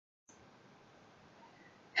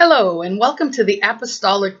Hello, and welcome to the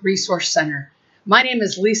Apostolic Resource Center. My name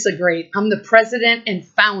is Lisa Great. I'm the president and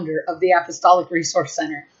founder of the Apostolic Resource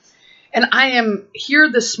Center. And I am here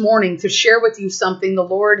this morning to share with you something the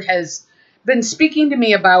Lord has been speaking to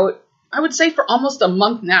me about, I would say, for almost a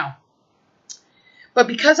month now. But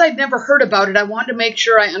because I'd never heard about it, I wanted to make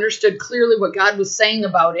sure I understood clearly what God was saying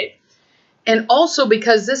about it. And also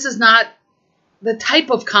because this is not the type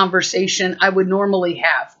of conversation I would normally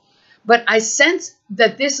have. But I sense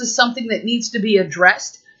that this is something that needs to be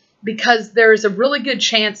addressed because there is a really good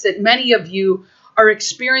chance that many of you are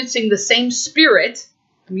experiencing the same spirit.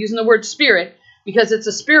 I'm using the word spirit because it's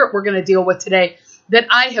a spirit we're going to deal with today that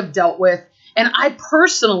I have dealt with. And I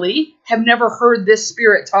personally have never heard this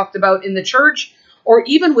spirit talked about in the church or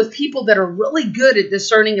even with people that are really good at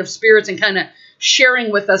discerning of spirits and kind of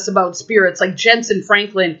sharing with us about spirits, like Jensen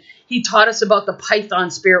Franklin. He taught us about the Python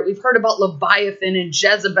spirit. We've heard about Leviathan and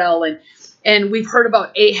Jezebel, and we've heard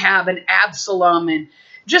about Ahab and Absalom, and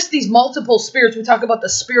just these multiple spirits. We talk about the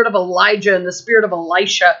spirit of Elijah and the spirit of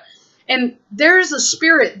Elisha. And there's a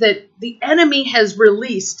spirit that the enemy has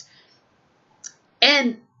released.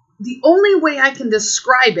 And the only way I can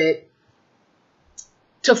describe it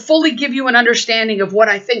to fully give you an understanding of what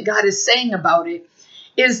I think God is saying about it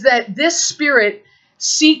is that this spirit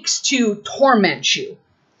seeks to torment you.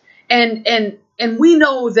 And we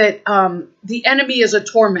know that the enemy is a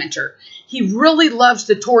tormentor. He really loves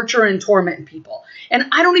to torture and torment people. And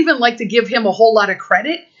I don't even like to give him a whole lot of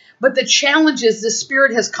credit. But the challenge is this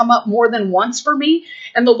spirit has come up more than once for me.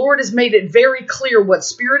 And the Lord has made it very clear what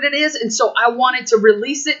spirit it is. And so I wanted to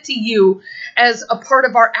release it to you as a part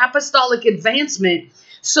of our apostolic advancement,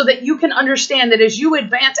 so that you can understand that as you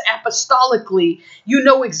advance apostolically, you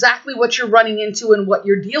know exactly what you're running into and what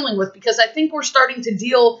you're dealing with. Because I think we're starting to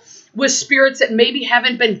deal with spirits that maybe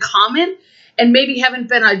haven't been common and maybe haven't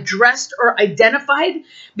been addressed or identified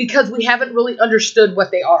because we haven't really understood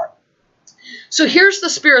what they are. So here's the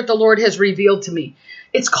spirit the Lord has revealed to me.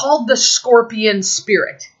 It's called the scorpion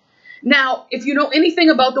spirit. Now, if you know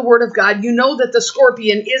anything about the Word of God, you know that the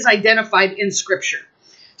scorpion is identified in Scripture.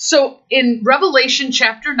 So in Revelation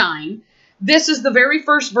chapter 9, this is the very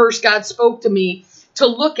first verse God spoke to me to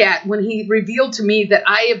look at when he revealed to me that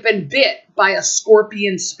I have been bit by a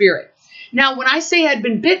scorpion spirit. Now, when I say I'd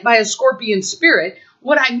been bit by a scorpion spirit,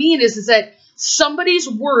 what I mean is that somebody's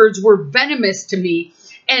words were venomous to me.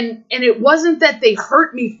 And it wasn't that they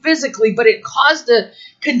hurt me physically, but it caused a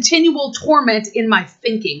continual torment in my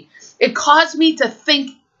thinking. It caused me to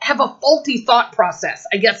think, have a faulty thought process,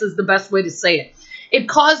 I guess is the best way to say it. It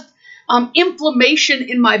caused inflammation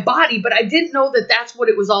in my body, but I didn't know that that's what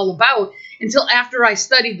it was all about until after I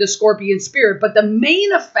studied the scorpion spirit. But the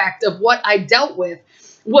main effect of what I dealt with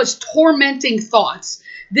was tormenting thoughts,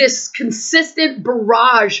 this consistent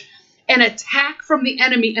barrage and attack from the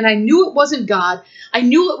enemy. And I knew it wasn't God. I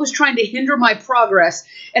knew it was trying to hinder my progress.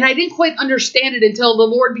 And I didn't quite understand it until the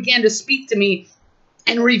Lord began to speak to me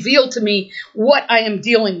and reveal to me what I am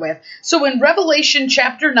dealing with. So in Revelation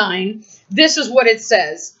chapter 9, this is what it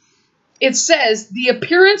says. It says, the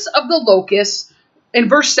appearance of the locust, in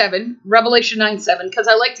verse 7, Revelation 9:7, because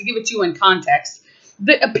I like to give it to you in context.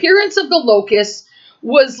 The appearance of the locust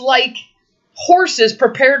was like horses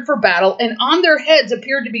prepared for battle, and on their heads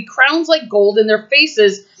appeared to be crowns like gold, and their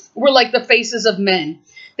faces were like the faces of men.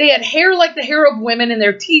 They had hair like the hair of women, and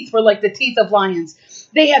their teeth were like the teeth of lions.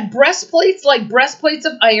 They had breastplates like breastplates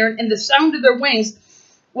of iron, and the sound of their wings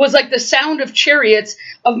was like the sound of chariots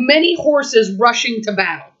of many horses rushing to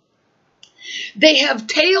battle. They have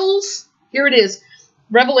tails. Here it is,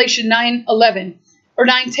 Revelation 9:11 or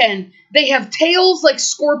 9:10. They have tails like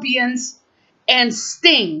scorpions and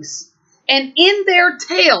stings. And in their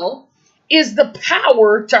tail is the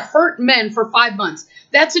power to hurt men for 5 months.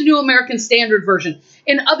 That's a New American Standard Version.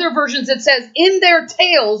 In other versions, it says, in their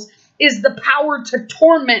tails is the power to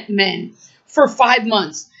torment men for 5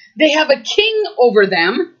 months. They have a king over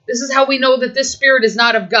them. This is how we know that this spirit is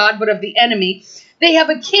not of God, but of the enemy. They have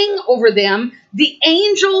a king over them, the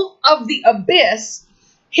angel of the abyss.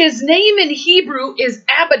 His name in Hebrew is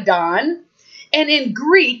Abaddon, and in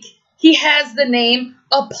Greek, he has the name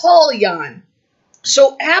Apollyon.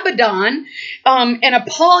 So Abaddon and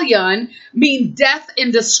Apollyon mean death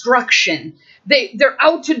and destruction. They're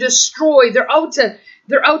out to destroy. They're out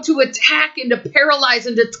to attack and to paralyze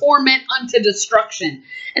and to torment unto destruction.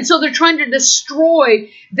 And so they're trying to destroy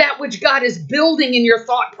that which God is building in your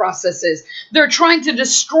thought processes. They're trying to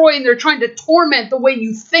destroy and they're trying to torment the way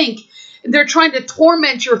you think. They're trying to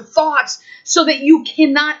torment your thoughts so that you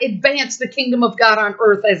cannot advance the kingdom of God on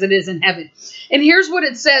earth as it is in heaven. And here's what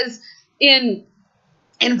it says in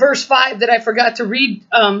in verse 5 that I forgot to read,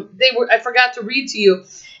 I forgot to read to you.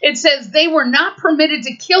 It says they were not permitted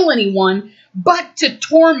to kill anyone, but to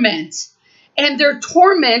torment. And their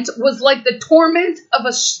torment was like the torment of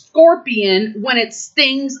a scorpion when it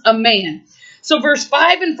stings a man. So verse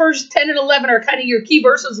 5 and verse 10 and 11 are kind of your key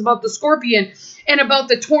verses about the scorpion and about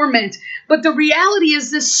the torment. But the reality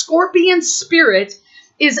is this scorpion spirit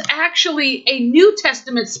is actually a New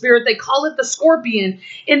Testament spirit. They call it the scorpion.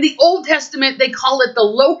 In the Old Testament, they call it the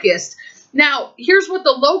locust. Now, here's what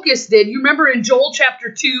the locust did. You remember in Joel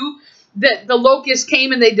chapter 2 that the locust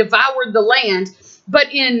came and they devoured the land.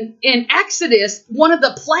 But in Exodus, one of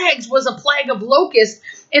the plagues was a plague of locusts.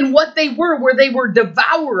 And what they were they were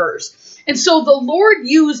devourers. And so the Lord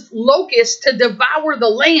used locusts to devour the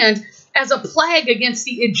land as a plague against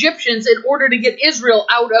the Egyptians in order to get Israel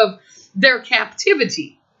out of their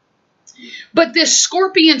captivity. But this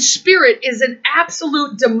scorpion spirit is an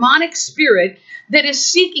absolute demonic spirit that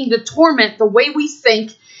is seeking to torment the way we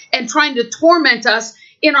think and trying to torment us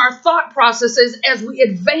in our thought processes as we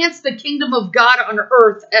advance the kingdom of God on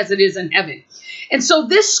earth as it is in heaven. And so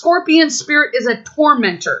this scorpion spirit is a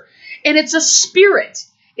tormentor, and it's a spirit.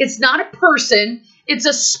 It's not a person, it's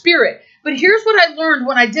a spirit. But here's what I learned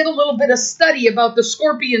when I did a little bit of study about the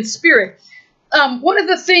scorpion spirit. One of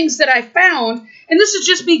the things that I found, and this is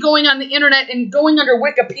just me going on the internet and going under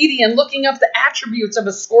Wikipedia and looking up the attributes of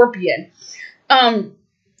a scorpion.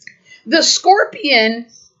 The scorpion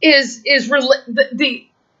is the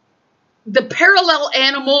parallel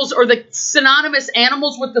animals or the synonymous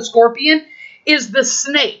animals with the scorpion is the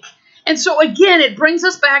snake. And so again, it brings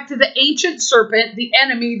us back to the ancient serpent, the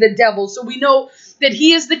enemy, the devil. So we know that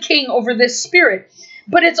he is the king over this spirit.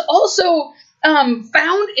 But it's also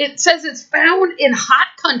found, it says it's found in hot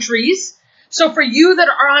countries. So for you that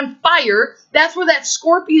are on fire, that's where that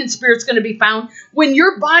scorpion spirit's going to be found. When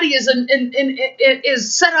your body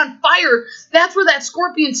is set on fire, that's where that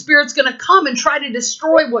scorpion spirit's going to come and try to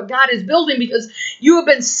destroy what God is building because you have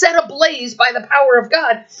been set ablaze by the power of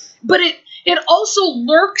God. But it also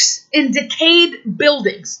lurks in decayed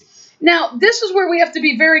buildings. Now, this is where we have to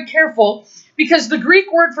be very careful because the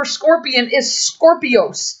Greek word for scorpion is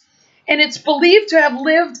scorpios, and it's believed to have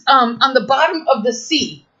lived on the bottom of the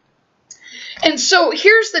sea. And so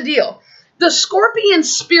here's the deal. The scorpion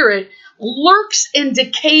spirit lurks in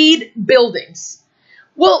decayed buildings.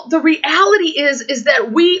 Well, the reality is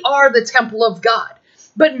that we are the temple of God.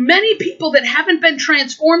 But many people that haven't been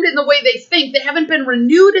transformed in the way they think, they haven't been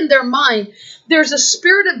renewed in their mind, there's a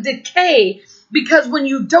spirit of decay because when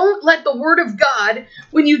you don't let the word of God,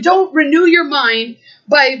 when you don't renew your mind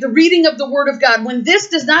by the reading of the word of God, when this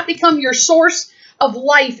does not become your source of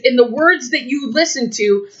life in the words that you listen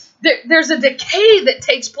to, there's a decay that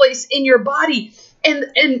takes place in your body. And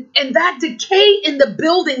that decay in the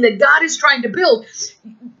building that God is trying to build,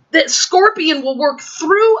 that scorpion will work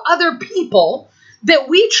through other people that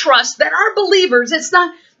we trust, that are believers.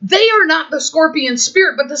 They are not the scorpion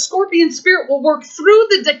spirit, but the scorpion spirit will work through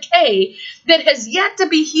the decay that has yet to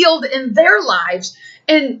be healed in their lives.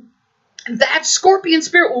 And that scorpion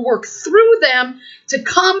spirit will work through them to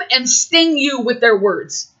come and sting you with their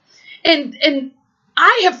words. And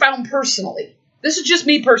I have found personally, this is just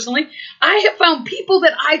me personally, I have found people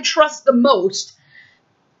that I trust the most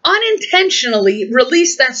unintentionally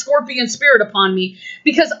release that scorpion spirit upon me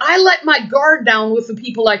because I let my guard down with the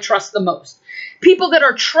people I trust the most. People that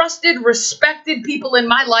are trusted, respected people in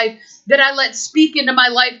my life that I let speak into my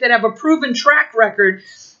life that have a proven track record.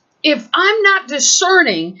 If I'm not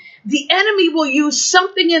discerning, the enemy will use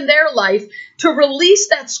something in their life to release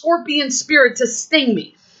that scorpion spirit to sting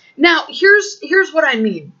me. Now, here's what I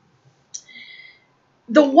mean.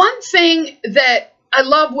 The one thing that I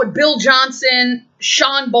love what Bill Johnson,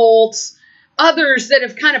 Sean Boltz, others that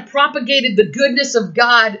have kind of propagated the goodness of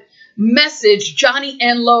God message, Johnny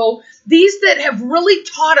Enlow, these that have really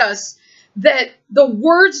taught us that the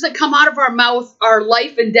words that come out of our mouth are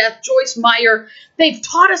life and death. Joyce Meyer, they've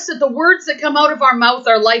taught us that the words that come out of our mouth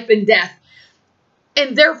are life and death,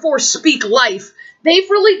 and therefore speak life. They've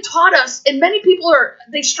really taught us, and many people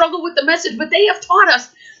they struggle with the message, but they have taught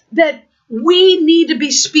us that we need to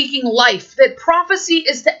be speaking life, that prophecy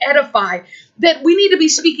is to edify, that we need to be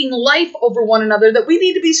speaking life over one another, that we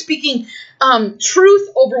need to be speaking truth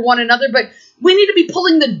over one another, but we need to be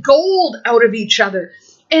pulling the gold out of each other.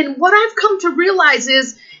 And what I've come to realize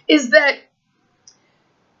is that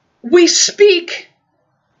we speak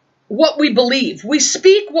what we believe. We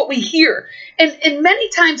speak what we hear. And many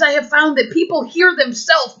times I have found that people hear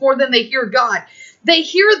themselves more than they hear God. They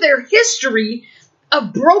hear their history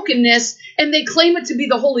of brokenness and they claim it to be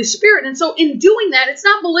the Holy Spirit. And so in doing that, it's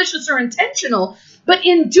not malicious or intentional, but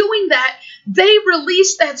in doing that, they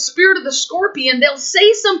release that spirit of the scorpion. They'll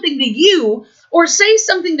say something to you or say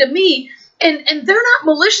something to me, and they're not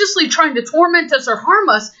maliciously trying to torment us or harm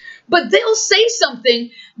us, but they'll say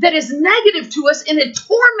something that is negative to us, and it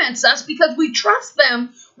torments us because we trust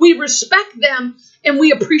them, we respect them, and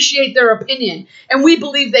we appreciate their opinion, and we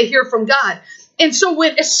believe they hear from God. And so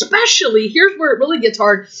when, especially, here's where it really gets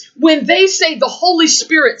hard, when they say the Holy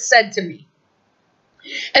Spirit said to me,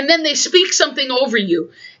 and then they speak something over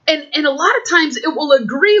you. And a lot of times it will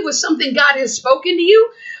agree with something God has spoken to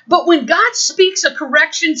you. But when God speaks a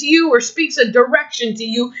correction to you or speaks a direction to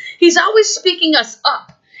you, he's always speaking us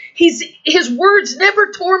up. His words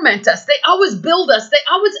never torment us. They always build us. They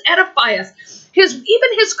always edify us. Even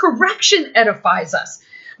his correction edifies us.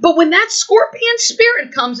 But when that scorpion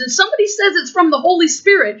spirit comes and somebody says it's from the Holy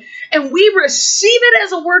Spirit and we receive it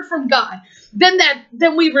as a word from God,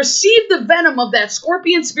 then we receive the venom of that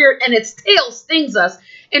scorpion spirit, and its tail stings us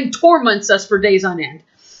and torments us for days on end.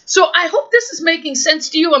 So I hope this is making sense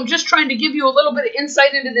to you. I'm just trying to give you a little bit of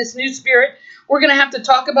insight into this new spirit. We're going to have to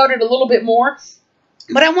talk about it a little bit more.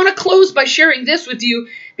 But I want to close by sharing this with you,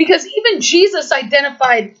 because even Jesus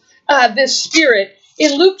identified this spirit.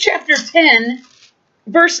 In Luke chapter 10,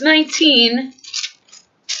 verse 19,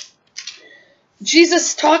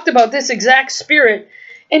 Jesus talked about this exact spirit.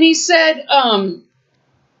 And he said,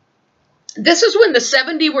 this is when the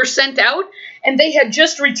 70 were sent out and they had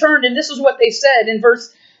just returned. And this is what they said in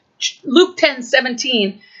Luke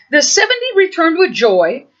 10:17. The 70 returned with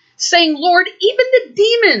joy, saying, Lord, even the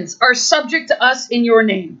demons are subject to us in your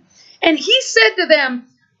name. And he said to them,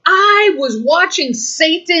 I was watching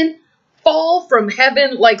Satan fall from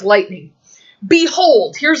heaven like lightning.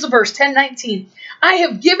 Behold, here's the verse, 10:19. I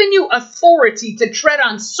have given you authority to tread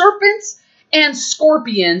on serpents and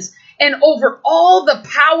scorpions, and over all the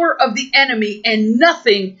power of the enemy, and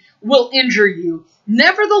nothing will injure you.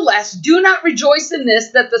 Nevertheless, do not rejoice in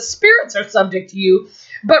this, that the spirits are subject to you,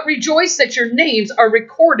 but rejoice that your names are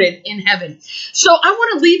recorded in heaven. So I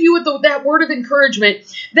want to leave you with that word of encouragement,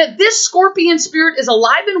 that this scorpion spirit is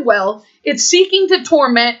alive and well. It's seeking to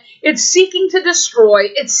torment. It's seeking to destroy.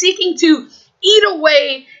 It's seeking to eat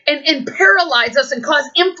away and paralyze us and cause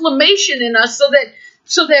inflammation in us so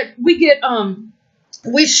that we get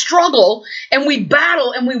we struggle and we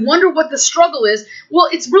battle and we wonder what the struggle is. Well,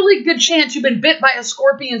 it's really a good chance you've been bit by a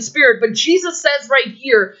scorpion spirit. But Jesus says right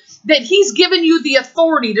here that he's given you the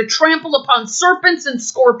authority to trample upon serpents and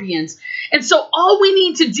scorpions. And so all we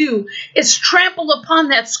need to do is trample upon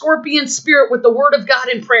that scorpion spirit with the word of God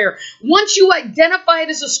in prayer. Once you identify it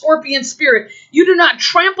as a scorpion spirit, you do not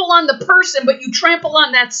trample on the person, but you trample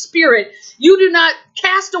on that spirit. You do not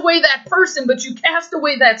cast away that person, but you cast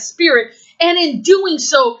away that spirit. And in doing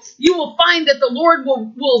so, you will find that the Lord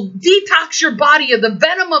will detox your body of the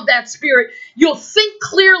venom of that spirit. You'll think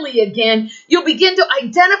clearly again. You'll begin to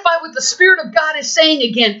identify what the Spirit of God is saying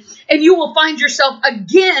again. And you will find yourself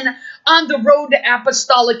again on the road to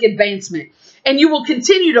apostolic advancement. And you will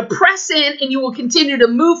continue to press in and you will continue to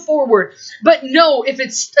move forward. But no, if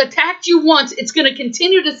it's attacked you once, it's going to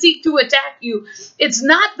continue to seek to attack you. It's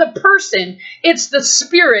not the person, it's the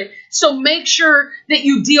spirit. So make sure that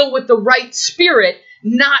you deal with the right spirit,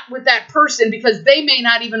 not with that person, because they may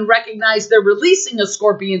not even recognize they're releasing a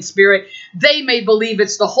scorpion spirit. They may believe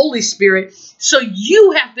it's the Holy Spirit. So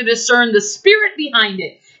you have to discern the spirit behind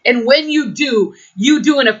it. And when you do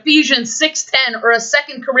an Ephesians 6:10 or a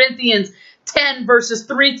 2 Corinthians 10 verses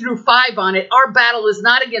 3 through 5 on it. Our battle is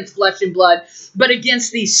not against flesh and blood, but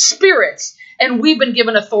against these spirits, and we've been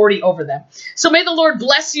given authority over them. So may the Lord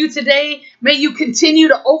bless you today. May you continue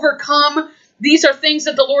to overcome. These are things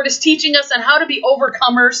that the Lord is teaching us on how to be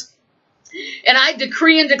overcomers. And I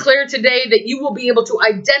decree and declare today that you will be able to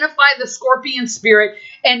identify the scorpion spirit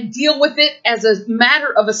and deal with it as a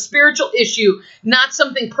matter of a spiritual issue, not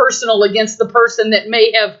something personal against the person that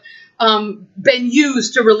may have been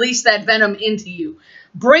used to release that venom into you.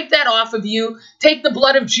 Break that off of you. Take the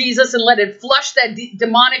blood of Jesus and let it flush that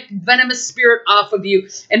demonic venomous spirit off of you.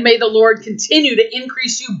 And may the Lord continue to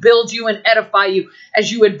increase you, build you, and edify you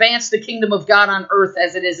as you advance the kingdom of God on earth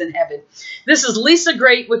as it is in heaven. This is Lisa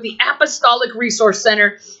Great with the Apostolic Resource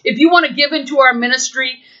Center. If you want to give into our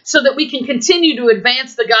ministry so that we can continue to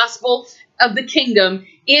advance the gospel of the kingdom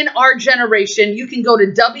in our generation, you can go to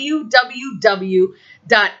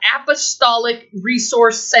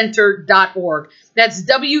www.apostolicresourcecenter.org. That's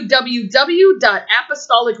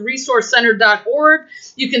www.apostolicresourcecenter.org.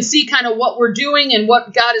 You can see kind of what we're doing and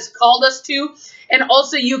what God has called us to. And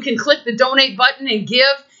also you can click the donate button and give.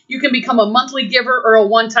 You can become a monthly giver or a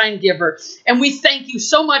one-time giver. And we thank you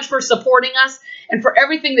so much for supporting us and for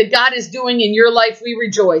everything that God is doing in your life. We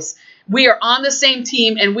rejoice. We are on the same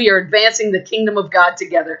team, and we are advancing the kingdom of God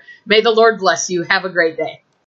together. May the Lord bless you. Have a great day.